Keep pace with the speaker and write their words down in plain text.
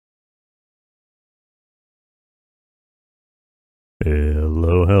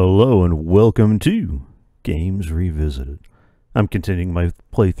Hello, hello, and welcome to Games Revisited. I'm continuing my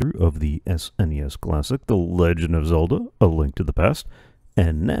playthrough of the SNES classic, The Legend of Zelda, A Link to the Past,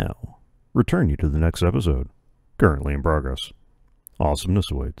 and now return you to the next episode, currently in progress. Awesomeness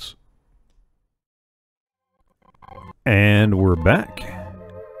awaits. And we're back.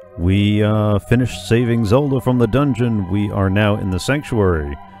 We finished saving Zelda from the dungeon. We are now in the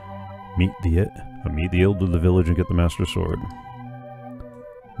sanctuary. Meet the elder of the village and get the Master Sword.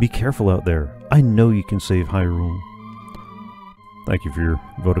 Be careful out there. I know you can save Hyrule. Thank you for your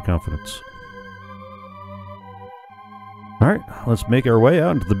vote of confidence. Alright, let's make our way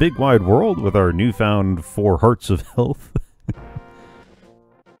out into the big wide world with our newfound 4 hearts of health.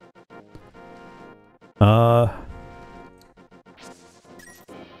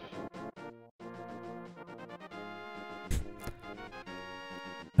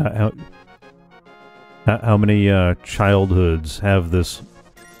 How many childhoods have this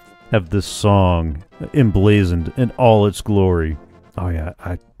song emblazoned in all its glory? Oh yeah,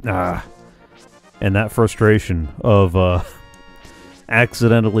 and that frustration of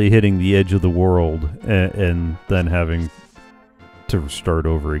accidentally hitting the edge of the world and then having to start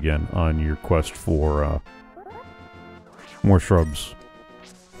over again on your quest for more shrubs.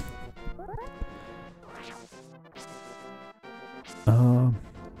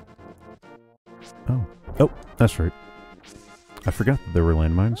 Oh, that's right. I forgot that there were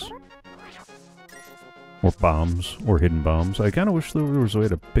landmines. Or bombs. Or hidden bombs. I kind of wish there was a way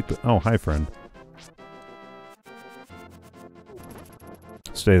to pick the... Oh, hi, friend.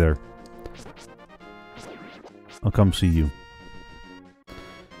 Stay there. I'll come see you.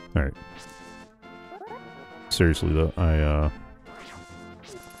 Alright. Seriously, though,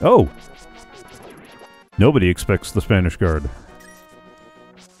 Oh! Nobody expects the Spanish Guard.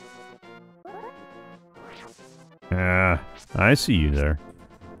 I see you there.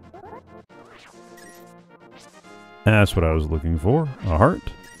 That's what I was looking for. A heart.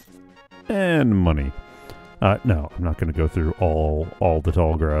 And money. No, I'm not going to go through all the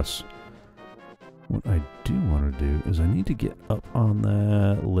tall grass. What I do want to do is I need to get up on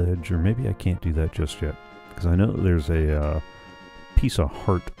that ledge, or maybe I can't do that just yet. Because I know that there's a piece of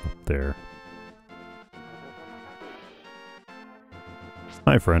heart up there.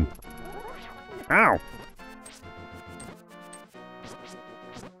 Hi, friend. Ow!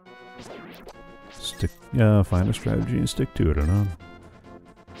 Find a strategy and stick to it, or not.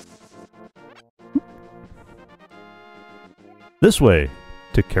 This way,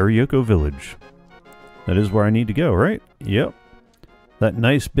 to Karaoko Village. That is where I need to go, right? Yep. That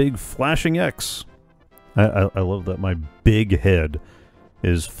nice big flashing X. I love that my big head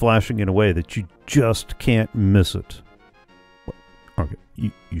is flashing in a way that you just can't miss it. Okay,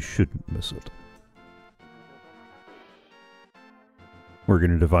 you shouldn't miss it. We're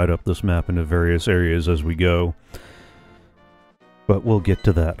going to divide up this map into various areas as we go. But we'll get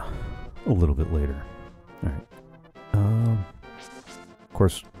to that a little bit later. Alright. Of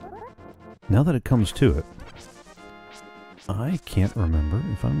course, now that it comes to it, I can't remember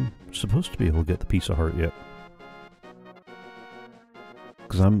if I'm supposed to be able to get the piece of heart yet.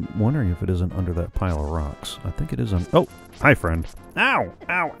 Because I'm wondering if it isn't under that pile of rocks. I think it is on... Oh! Hi, friend! Ow!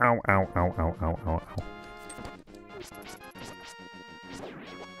 Ow, ow, ow, ow, ow, ow, ow, ow.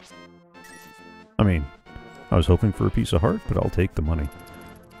 I mean, I was hoping for a piece of heart, but I'll take the money.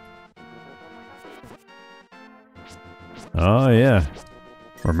 Oh, yeah.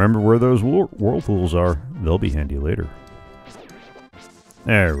 Remember where those whirlpools are. They'll be handy later.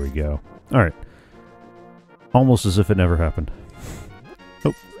 There we go. Alright. Almost as if it never happened.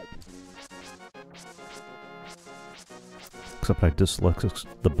 Oh. Except I dyslexic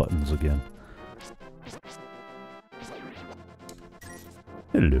the buttons again.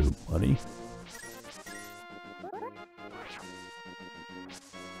 Hello, buddy.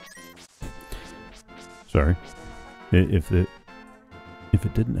 Sorry. If it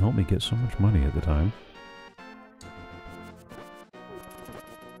didn't help me get so much money at the time.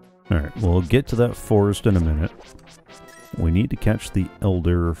 Alright, we'll get to that forest in a minute. We need to catch the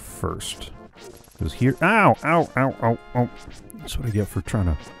elder first. Because here... Ow! Ow! Ow! Ow! Ow! That's what I get for trying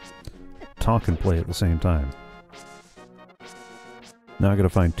to talk and play at the same time. Now I gotta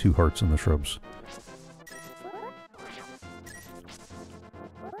find 2 hearts in the shrubs.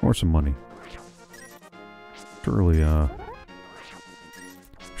 Or some money. Surely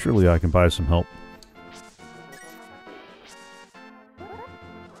I can buy some help.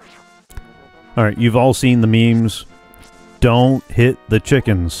 Alright, you've all seen the memes. Don't hit the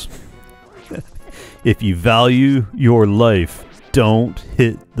chickens. If you value your life, don't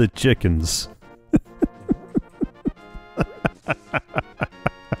hit the chickens. I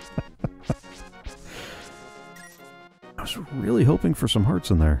was really hoping for some hearts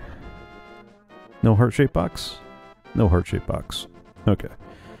in there. No heart-shaped box? No heart-shaped box. Okay.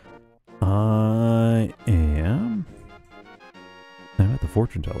 I'm at the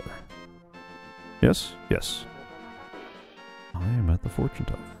fortune teller. Yes? Yes. I am at the fortune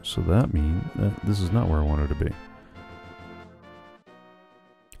teller. So that means that this is not where I wanted to be.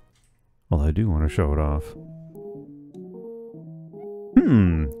 Well, I do want to show it off.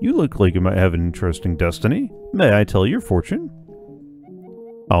 You look like you might have an interesting destiny. May I tell your fortune?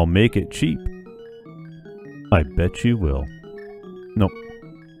 I'll make it cheap. I bet you will. Nope.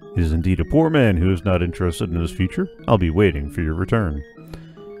 It is indeed a poor man who is not interested in his future. I'll be waiting for your return.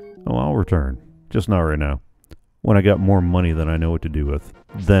 Oh, I'll return. Just not right now. When I got more money than I know what to do with,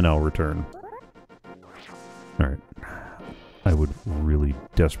 then I'll return. Alright. I would really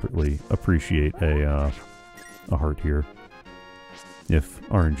desperately appreciate a heart here. If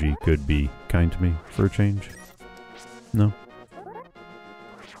RNG could be kind to me for a change. No?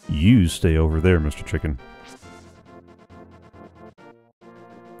 You stay over there, Mr. Chicken.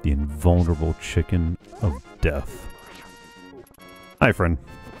 The invulnerable chicken of death. Hi, friend.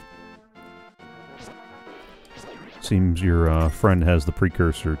 Seems your friend has the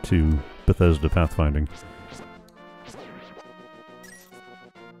precursor to Bethesda pathfinding.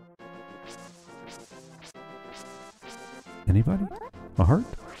 Anybody? A heart?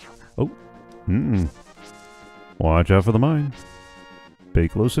 Oh. Watch out for the mine. Pay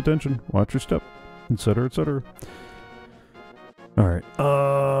close attention. Watch your step. Etc., etc. Alright.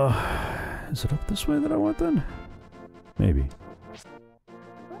 Is it up this way that I want then? Maybe.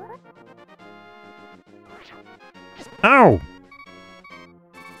 Ow!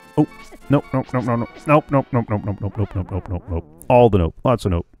 Oh. Nope, nope, nope, nope, nope, nope, nope, nope, nope, nope, nope, nope, nope, nope, nope. All the nope. Lots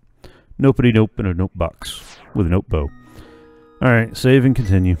of nope. Nopety nope in a nope box. With a nope bow. Alright, save and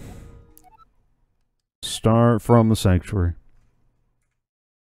continue. Start from the sanctuary.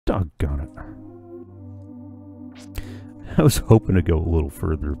 Doggone it. I was hoping to go a little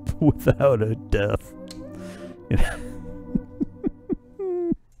further without a death.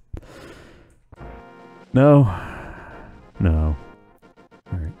 No. No.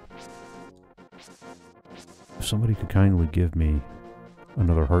 Alright. If somebody could kindly give me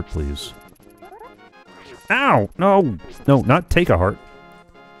another heart, please. Ow! No! No, not take a heart.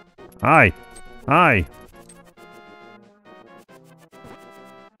 Hi! Hi!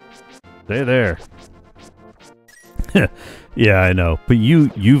 Stay there. Yeah, I know. But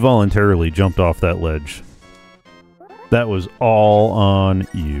you voluntarily jumped off that ledge. That was all on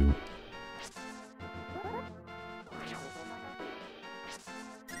you.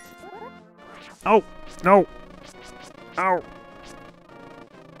 Oh! No! Ow!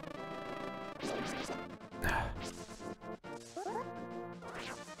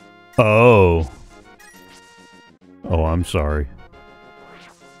 Oh. Oh, I'm sorry.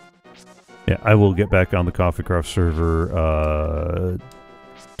 Yeah, I will get back on the CoffeeCraft server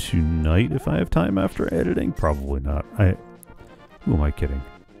tonight if I have time after editing. Probably not. Who am I kidding?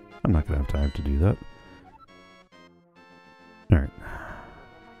 I'm not going to have time to do that. Alright.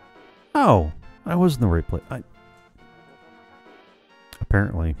 Oh! I was in the right place.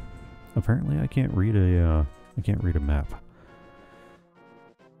 Apparently I can't read a map.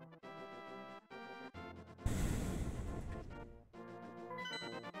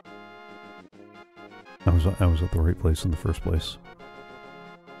 I was at the right place in the first place.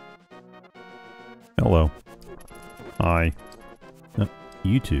 Hello. Hi. No,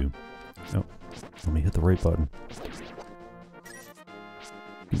 you two. Oh, let me hit the right button.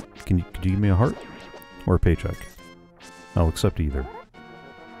 Could you give me a heart? Or a paycheck? I'll accept either.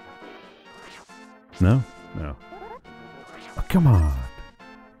 No? No. Oh, come on.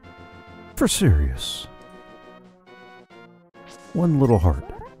 For serious. One little heart.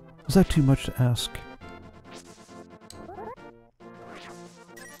 Is that too much to ask?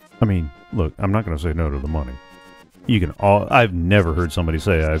 I mean, look, I'm not going to say no to the money. You can all... I've never heard somebody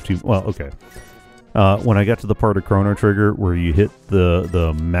say I have too... Well, okay. When I got to the part of Chrono Trigger where you hit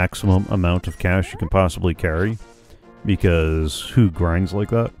the maximum amount of cash you can possibly carry, because who grinds like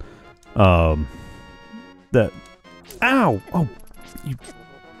that? That... Ow! Oh, you...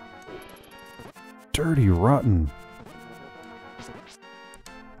 dirty, rotten...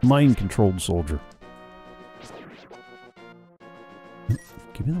 mind-controlled soldier.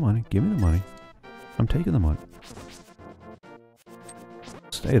 Give me the money. Give me the money. I'm taking the money.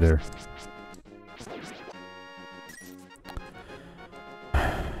 Stay there.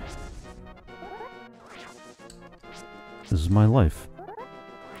 This is my life.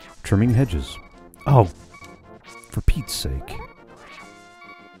 Trimming hedges. Oh. For Pete's sake.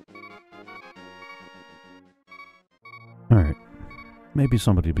 Alright. Maybe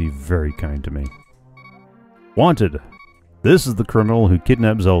somebody will be very kind to me. Wanted! This is the criminal who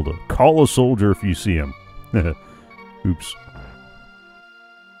kidnapped Zelda. Call a soldier if you see him. Oops.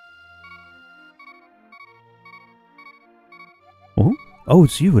 Oh,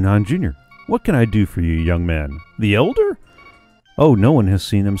 it's you, Anon Jr. What can I do for you, young man? The Elder? Oh, no one has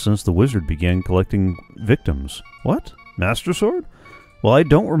seen him since the wizard began collecting victims. What? Master Sword? Well, I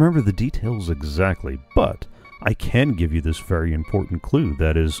don't remember the details exactly, but I can give you this very important clue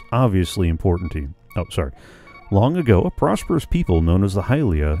that is obviously important to you. Oh, sorry. Long ago, a prosperous people known as the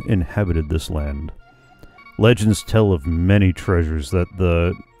Hylia inhabited this land. Legends tell of many treasures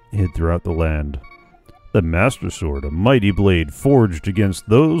that hid throughout the land. The Master Sword, a mighty blade forged against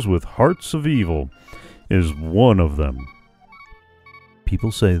those with hearts of evil, is one of them.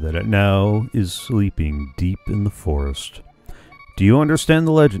 People say that it now is sleeping deep in the forest. Do you understand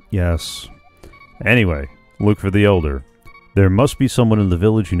the legend? Yes. Anyway, look for the Elder. There must be someone in the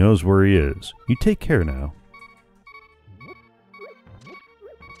village who knows where he is. You take care now.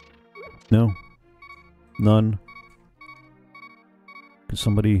 No. None. Could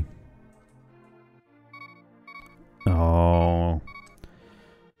somebody... Oh.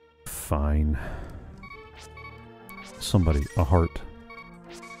 Fine. Somebody. A heart.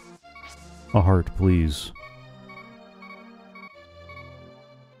 A heart, please.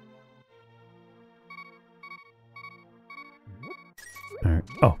 Alright.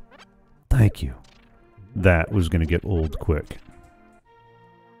 Oh. Thank you. That was going to get old quick.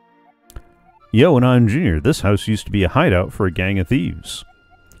 Yo, Anon Jr., this house used to be a hideout for a gang of thieves.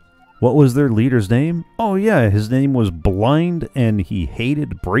 What was their leader's name? Oh yeah, his name was Blind, and he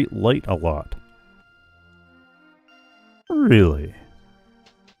hated bright light a lot. Really?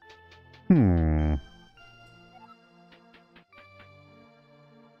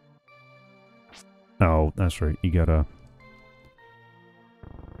 Oh, that's right, you gotta...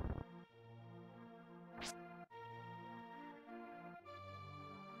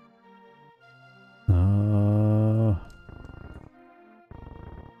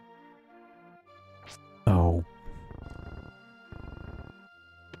 Oh.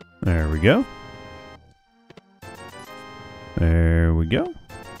 There we go. There we go.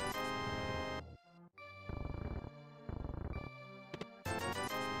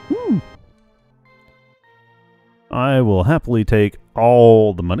 I will happily take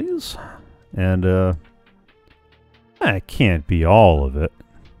all the monies. And, that can't be all of it.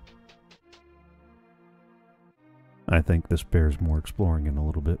 I think this bears more exploring in a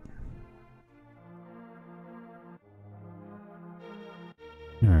little bit.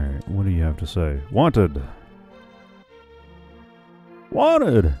 Alright, what do you have to say? Wanted!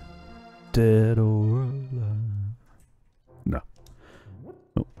 Wanted! Dead or alive? No.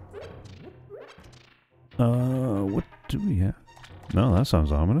 What do we have? No, that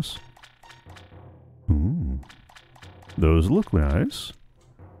sounds ominous. Ooh. Those look nice.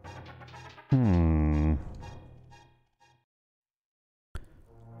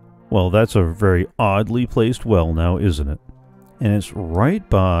 Well, that's a very oddly placed well now, isn't it? And it's right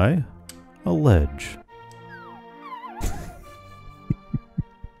by a ledge.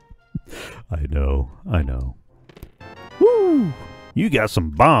 I know, I know. Woo! You got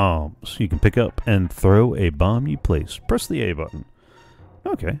some bombs you can pick up and throw a bomb you place. Press the A button.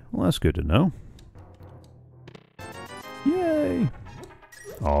 Okay, well that's good to know. Yay!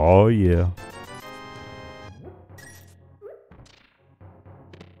 Oh yeah.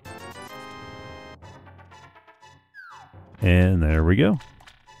 And there we go.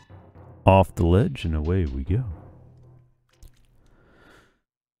 Off the ledge and away we go.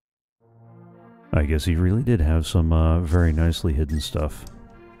 I guess he really did have some very nicely hidden stuff.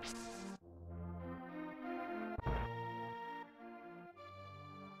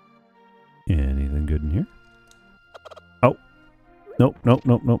 Anything good in here? Oh! Nope, nope,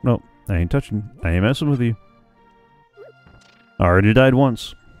 nope, nope, nope. I ain't touching. I ain't messing with you. I already died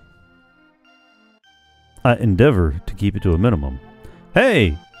once. I endeavor to keep it to a minimum.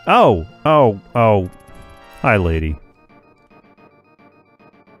 Hey! Oh! Oh! Oh! Hi, lady.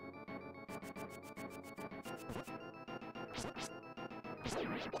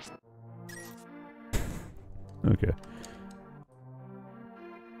 Okay.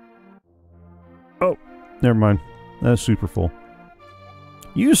 Oh! Never mind. That's super full.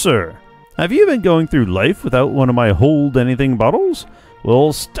 You, sir! Have you been going through life without one of my hold anything bottles?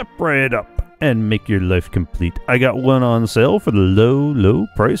 Well, step right up and make your life complete. I got one on sale for the low, low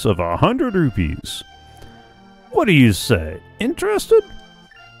price of 100 rupees. What do you say? Interested?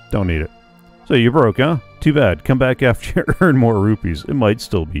 Don't need it. So you're broke, huh? Too bad. Come back after you earn more rupees. It might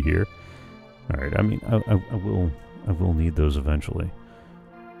still be here. Alright, I mean, I will need those eventually.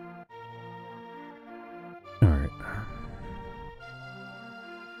 Alright.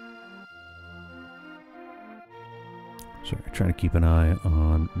 Sorry, trying to keep an eye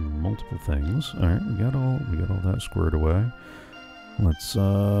on multiple things. Alright, we got all that squared away. Let's,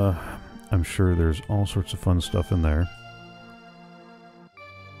 I'm sure there's all sorts of fun stuff in there.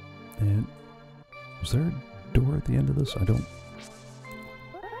 And was there a door at the end of this? I don't...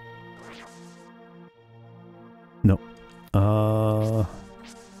 No.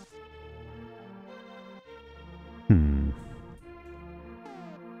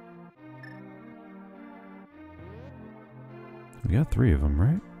 We got 3 of them,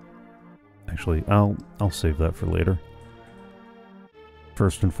 right? Actually, I'll save that for later.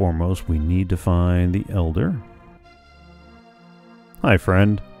 First and foremost, we need to find the Elder. Hi,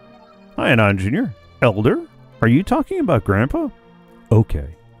 friend. Hi, Anon Jr. Elder? Are you talking about Grandpa?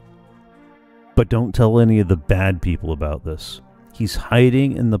 Okay. But don't tell any of the bad people about this. He's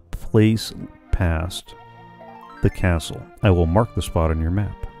hiding in the place past the castle. I will mark the spot on your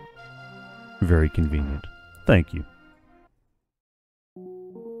map. Very convenient. Thank you.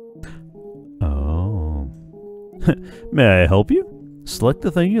 Oh. May I help you? Select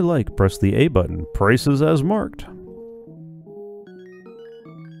the thing you like. Press the A button. Prices as marked.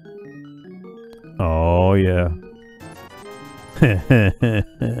 Oh, yeah.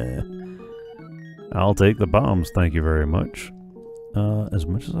 I'll take the bombs, thank you very much. As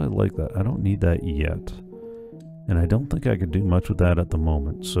much as I like that, I don't need that yet. And I don't think I could do much with that at the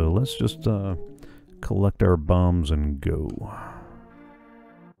moment. So let's just collect our bombs and go.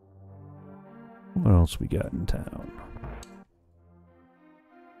 What else we got in town?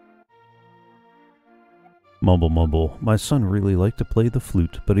 Mumble mumble. My son really liked to play the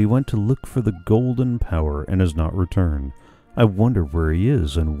flute, but he went to look for the golden power and has not returned. I wonder where he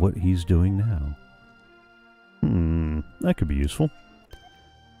is and what he's doing now. That could be useful.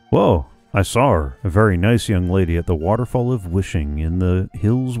 Whoa, I saw her. A very nice young lady at the Waterfall of Wishing in the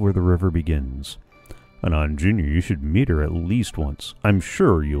hills where the river begins. Anon Jr., you should meet her at least once. I'm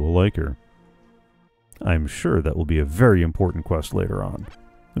sure you will like her. I'm sure that will be a very important quest later on.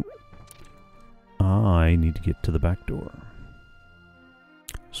 I need to get to the back door.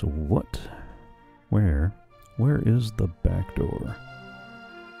 So what? Where is the back door?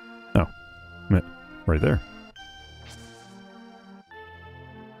 Oh, right there.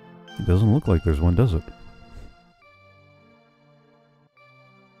 It doesn't look like there's one, does it?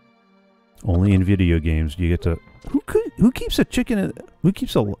 Only in video games do you get to... Who keeps a chicken... Who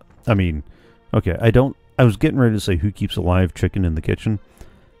keeps a... I mean... Okay, I was getting ready to say who keeps a live chicken in the kitchen,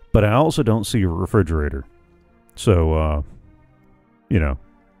 but I also don't see a refrigerator. So, you know.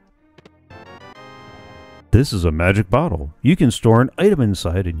 This is a magic bottle. You can store an item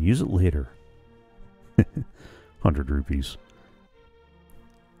inside and use it later. 100 rupees.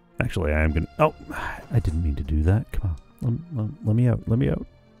 Actually, I am going to... Oh, I didn't mean to do that. Come on. Let me out. Let me out.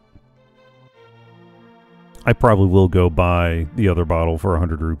 I probably will go buy the other bottle for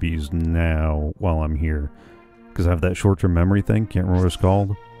 100 rupees now while I'm here. Because I have that short-term memory thing. Can't remember what it's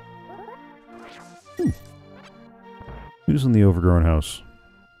called. Who's in the overgrown house?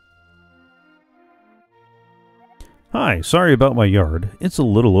 Hi, sorry about my yard. It's a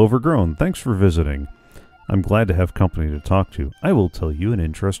little overgrown. Thanks for visiting. I'm glad to have company to talk to. I will tell you an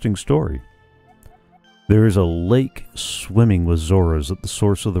interesting story. There is a lake swimming with Zoras at the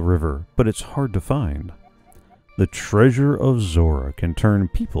source of the river, but it's hard to find. The treasure of Zora can turn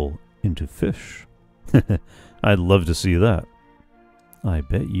people into fish. I'd love to see that. I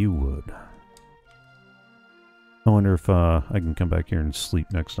bet you would. I wonder if I can come back here and sleep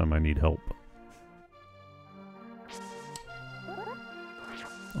next time I need help.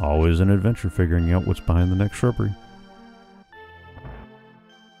 Always an adventure figuring out what's behind the next shrubbery.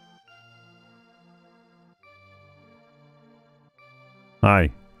 Hi.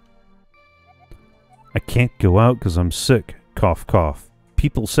 I can't go out because I'm sick. Cough, cough.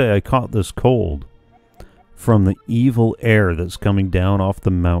 People say I caught this cold from the evil air that's coming down off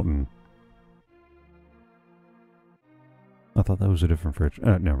the mountain. I thought that was a different fridge.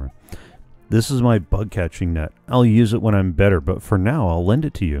 Never mind. This is my bug catching net. I'll use it when I'm better, but for now I'll lend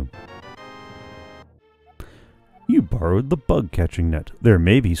it to you. You borrowed the bug catching net. There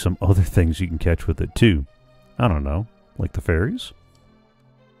may be some other things you can catch with it too. I don't know, like the fairies?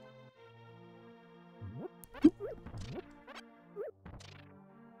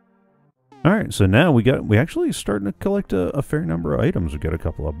 Alright, so now we actually starting to collect a fair number of items. We got a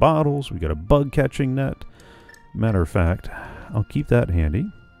couple of bottles, we got a bug catching net. Matter of fact, I'll keep that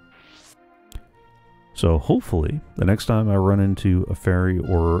handy. So hopefully, the next time I run into a fairy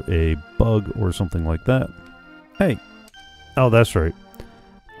or a bug or something like that... Hey! Oh, that's right.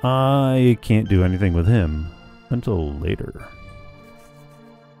 I can't do anything with him until later.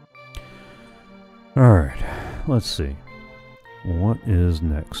 Alright, let's see. What is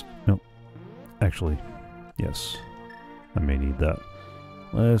next? Nope. Actually, yes. I may need that.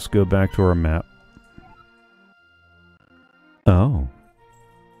 Let's go back to our map. Oh.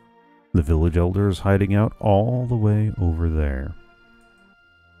 The village elder is hiding out all the way over there.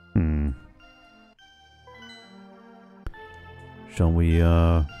 Shall we,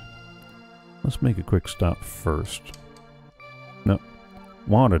 let's make a quick stop first. No.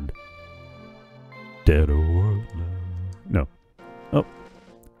 Wanted. Dead or alive. No. Oh.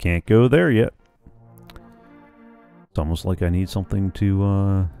 Can't go there yet. It's almost like I need something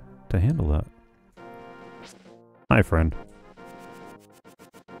to handle that. Hi, friend.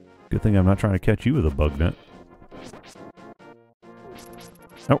 Good thing I'm not trying to catch you with a bug net.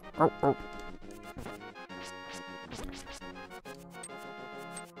 Oh, oh, oh.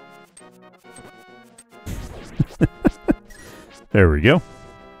 There we go.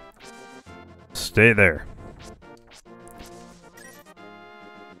 Stay there.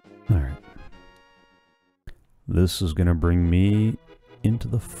 Alright. This is going to bring me into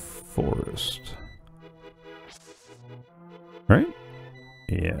the forest. Right?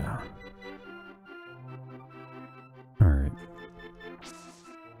 Yeah. Alright.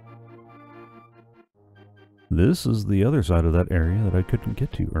 This is the other side of that area that I couldn't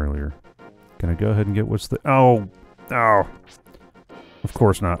get to earlier. Can I go ahead and get what's the... Oh! Oh! Of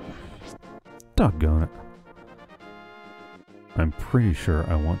course not. Doggone it. I'm pretty sure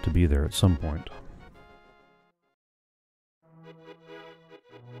I want to be there at some point.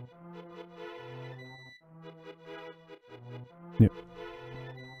 Yep.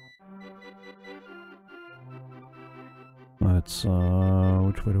 Let's,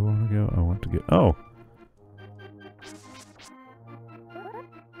 which way do I want to go? I want to get... Oh!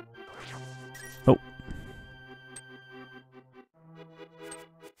 Oh!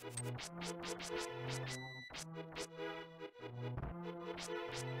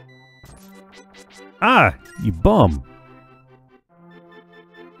 Ah! You bum!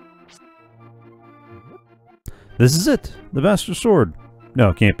 This is it! The Master Sword! No,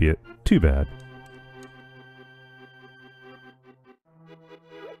 it can't be it. Too bad.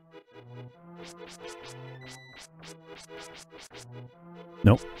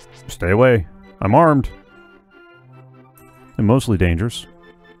 Nope. Stay away. I'm armed. And mostly dangerous.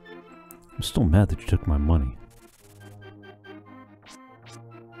 I'm still mad that you took my money.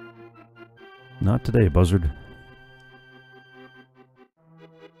 Not today, buzzard.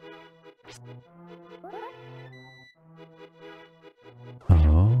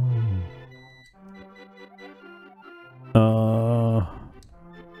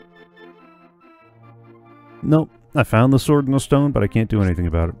 Nope. I found the sword in the stone, but I can't do anything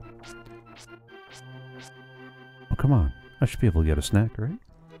about it. Oh, come on. I should be able to get a snack, right?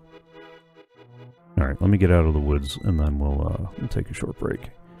 Alright, let me get out of the woods, and then we'll take a short break.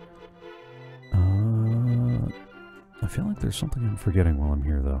 I feel like there's something I'm forgetting while I'm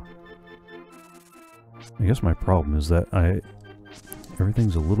here, though. I guess my problem is that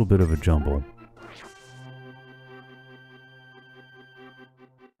everything's a little bit of a jumble.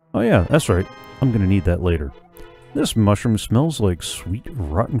 Oh yeah, that's right. I'm gonna need that later. This mushroom smells like sweet,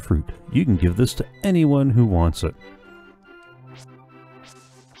 rotten fruit. You can give this to anyone who wants it.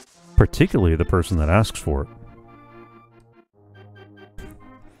 Particularly the person that asks for it.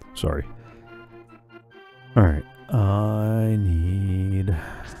 Sorry. Alright, I need...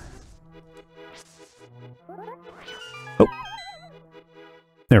 Oh!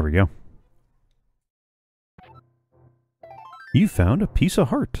 There we go. You found a piece of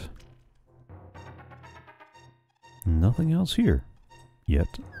heart. Nothing else here.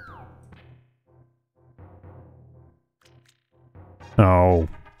 Yet. Oh.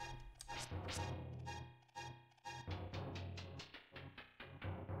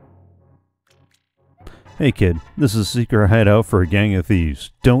 Hey kid, this is a secret hideout for a gang of thieves.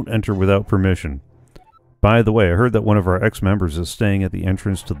 Don't enter without permission. By the way, I heard that one of our ex-members is staying at the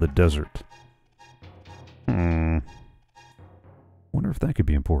entrance to the desert. Wonder if that could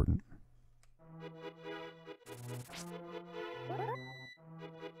be important.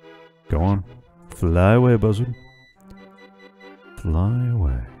 Go on. Fly away, buzzard. Fly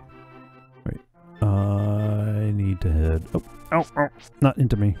away. Wait. I need to head... Oh, ow, ow. Not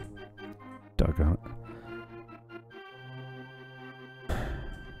into me. Doggone it.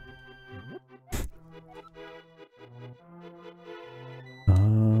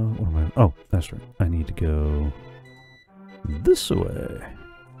 What am I... Oh, that's right. I need to go this way.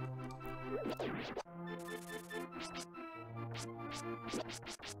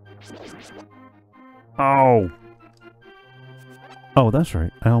 Oh! Oh, that's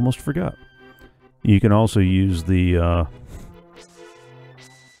right. I almost forgot. You can also use the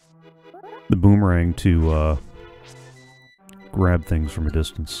boomerang to grab things from a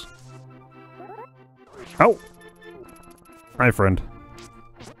distance. Oh! Hi, friend.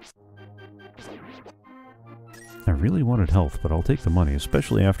 I really wanted health, but I'll take the money,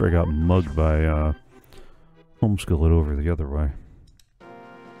 especially after I got mugged by Homeschool it over the other way.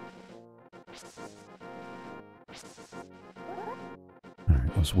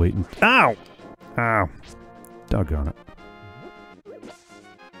 Alright, let's wait and... Ow! Ow! Doggone it.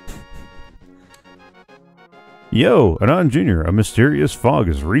 Yo, Anon Jr., a mysterious fog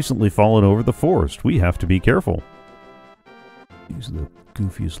has recently fallen over the forest. We have to be careful. These are the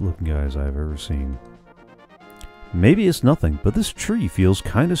goofiest looking guys I've ever seen. Maybe it's nothing, but this tree feels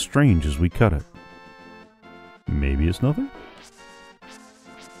kind of strange as we cut it. Maybe it's nothing?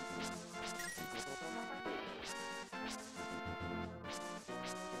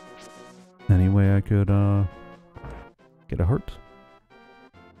 Any way I could, get a heart?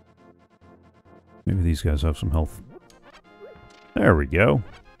 Maybe these guys have some health. There we go.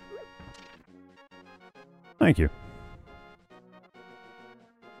 Thank you.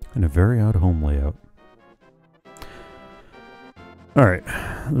 And a very odd home layout. Alright,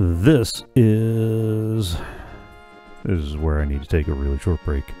 this is where I need to take a really short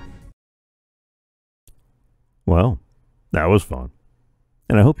break. Well, that was fun.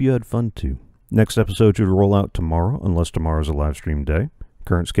 And I hope you had fun too. Next episode should roll out tomorrow, unless tomorrow's a live stream day.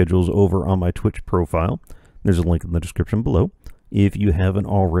 Current schedule is over on my Twitch profile. There's a link in the description below. If you haven't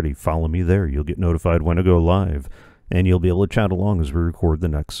already, follow me there. You'll get notified when I go live, and you'll be able to chat along as we record the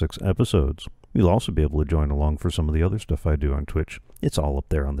next 6 episodes. You'll also be able to join along for some of the other stuff I do on Twitch. It's all up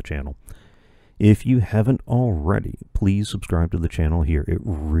there on the channel. If you haven't already, please subscribe to the channel here. It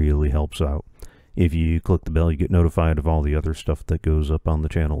really helps out. If you click the bell, you get notified of all the other stuff that goes up on the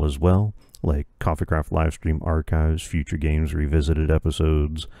channel as well, like CoffeeCraft livestream archives, future games revisited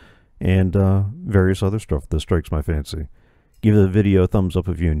episodes, and various other stuff that strikes my fancy. Give the video a thumbs up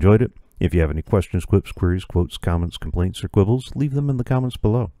if you enjoyed it. If you have any questions, quips, queries, quotes, comments, complaints, or quibbles, leave them in the comments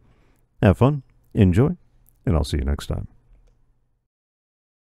below. Have fun, enjoy, and I'll see you next time.